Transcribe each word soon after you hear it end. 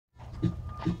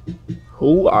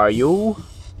Who are you?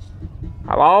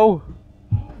 Hello?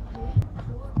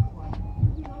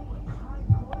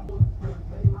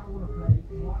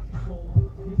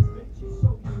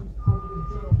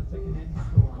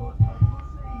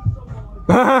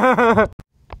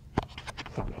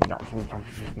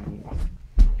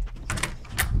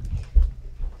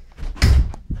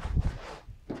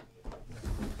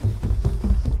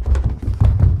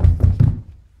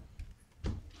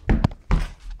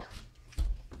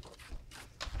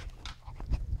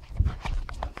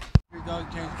 Your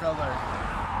dog changed color.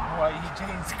 Why he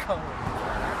changed colors?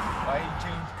 Why he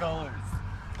changed colors?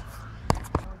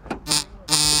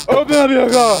 Oh, baby, I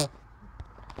got.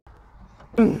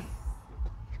 What are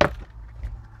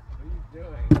you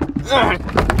doing?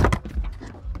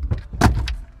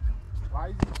 Why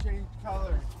did you change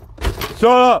colors?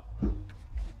 Shut up!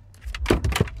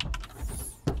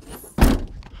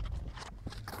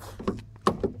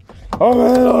 Oh,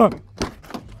 man!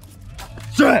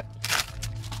 Shit!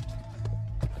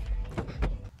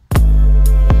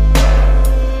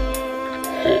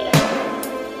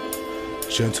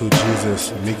 Gentle Jesus,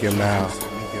 meek and mild,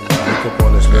 look up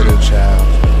on this little child.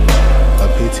 A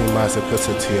PT my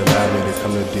simplicity allow me to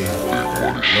come to thee.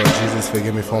 Lord Jesus,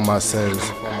 forgive me for my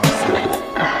sins.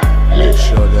 Make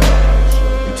sure that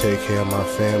you take care of my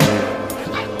family,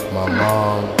 my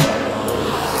mom.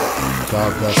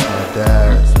 God bless my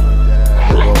dad,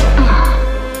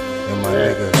 and my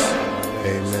niggas.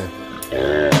 Amen.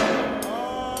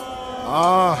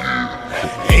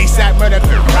 ASAP murder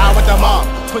crew, ride with them all.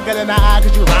 Quicker than the eye,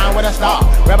 cause you rhyme with a star.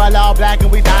 Rebel all black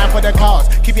and we dying for the cause.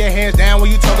 Keep your hands down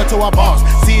when you talking to a boss.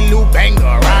 See Lou Banger,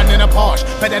 riding in a Porsche.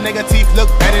 Bet that nigga teeth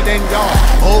look better than yours.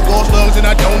 Old gold slugs and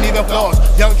I don't even floss.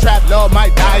 Young trap lord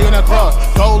might die on the cross.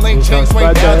 Gold link chain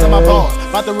swing down to my balls.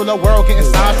 About to rule the world, getting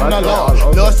signs from the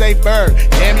Lord. Lord say bird,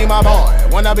 damn you my boy.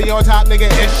 Wanna be on top,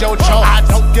 nigga, it's your choice. I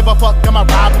don't give a fuck, I'ma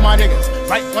ride with my niggas.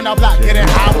 Right on the block, getting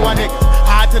high with my niggas.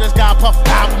 High to the sky, puff,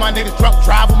 die with my niggas. Drunk,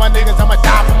 drive with my niggas, I'ma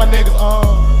die for my niggas.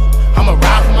 I'ma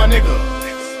ride for my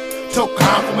niggas. Took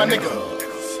crime for my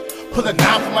niggas. Pull a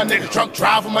knife for my niggas. Drunk,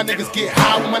 drive with my niggas. Get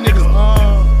high with my niggas.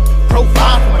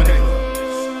 Provide for my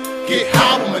niggas. Get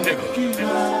high with my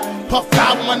niggas. Puff,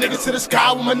 fly with my niggas to the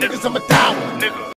sky with my niggas. I'ma die with my niggas.